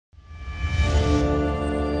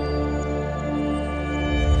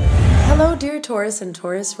dear Taurus and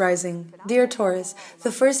Taurus rising. Dear Taurus,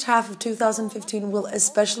 the first half of 2015 will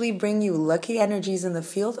especially bring you lucky energies in the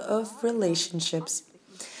field of relationships.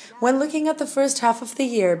 When looking at the first half of the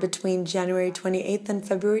year, between January 28th and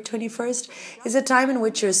February 21st, is a time in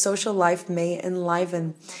which your social life may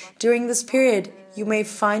enliven. During this period, you may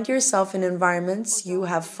find yourself in environments you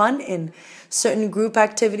have fun in. Certain group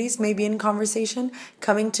activities may be in conversation,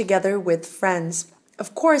 coming together with friends.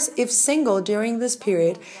 Of course, if single during this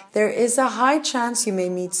period, there is a high chance you may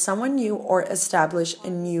meet someone new or establish a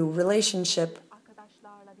new relationship.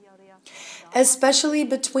 Especially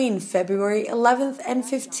between February 11th and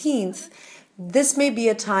 15th, this may be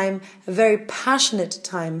a very passionate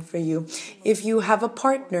time for you. If you have a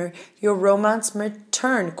partner, your romance may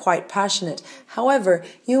turn quite passionate. However,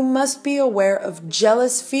 you must be aware of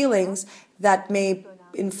jealous feelings that may,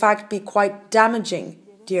 in fact, be quite damaging,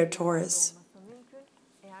 dear Taurus.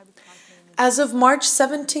 As of March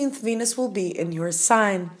 17th, Venus will be in your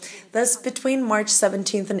sign. Thus, between March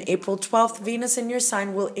 17th and April 12th, Venus in your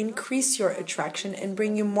sign will increase your attraction and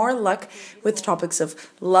bring you more luck with topics of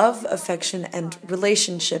love, affection, and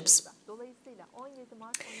relationships.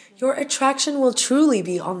 Your attraction will truly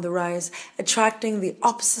be on the rise, attracting the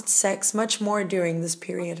opposite sex much more during this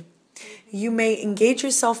period. You may engage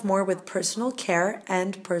yourself more with personal care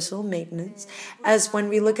and personal maintenance, as when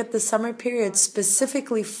we look at the summer period,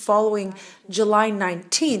 specifically following July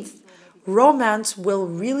 19th, romance will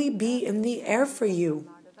really be in the air for you.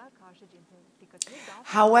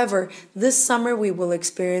 However, this summer we will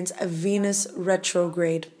experience a Venus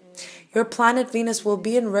retrograde. Your planet Venus will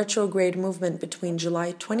be in retrograde movement between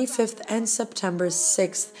July 25th and September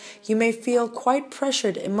 6th. You may feel quite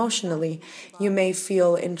pressured emotionally. You may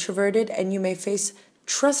feel introverted and you may face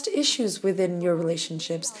trust issues within your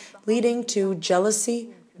relationships, leading to jealousy,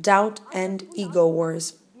 doubt, and ego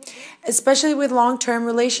wars. Especially with long-term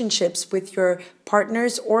relationships with your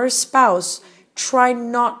partners or spouse, try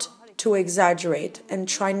not to exaggerate and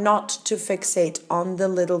try not to fixate on the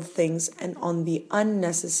little things and on the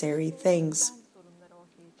unnecessary things.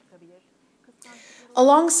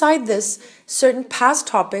 Alongside this, certain past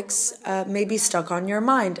topics may be stuck on your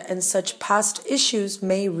mind, and such past issues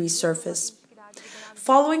may resurface.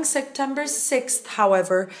 Following September 6th,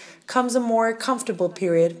 however, comes a more comfortable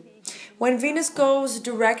period. When Venus goes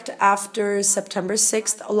direct after September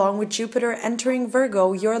 6th, along with Jupiter entering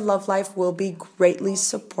Virgo, your love life will be greatly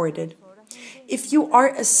supported. If you are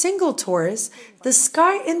a single Taurus, the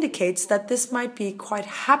sky indicates that this might be quite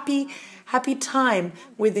happy time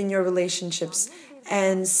within your relationships,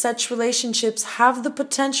 and such relationships have the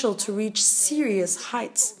potential to reach serious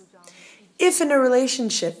heights. If in a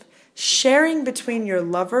relationship, sharing between your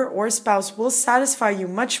lover or spouse will satisfy you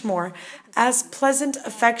much more, as pleasant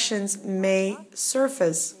affections may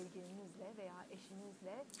surface.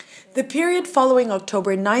 The period following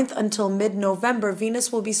October 9th until mid-November,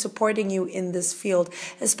 Venus will be supporting you in this field,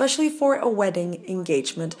 especially for a wedding,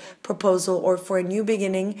 engagement, proposal, or for a new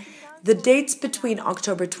beginning. The dates between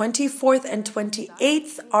October 24th and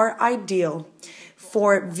 28th are ideal.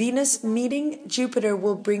 For Venus meeting Jupiter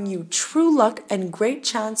will bring you true luck and great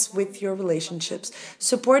chance with your relationships,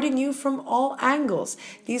 supporting you from all angles.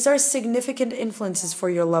 These are significant influences for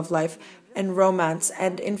your love life and romance,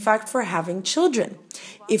 and in fact for having children.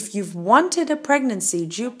 If you've wanted a pregnancy,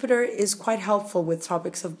 Jupiter is quite helpful with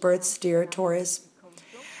topics of births, dear Taurus.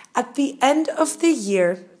 At the end of the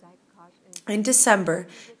year, in December,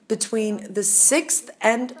 between the 6th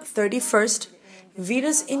and 31st,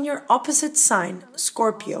 Venus in your opposite sign,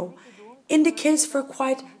 Scorpio, indicates for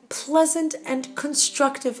quite pleasant and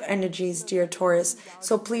constructive energies, dear Taurus.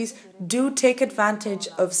 So please do take advantage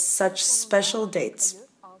of such special dates.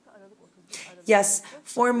 Yes,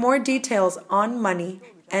 for more details on money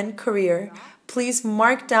and career, please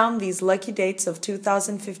mark down these lucky dates of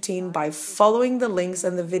 2015 by following the links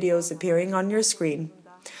and the videos appearing on your screen.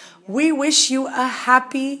 We wish you a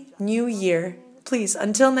happy new year. Please,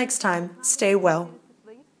 until next time, stay well.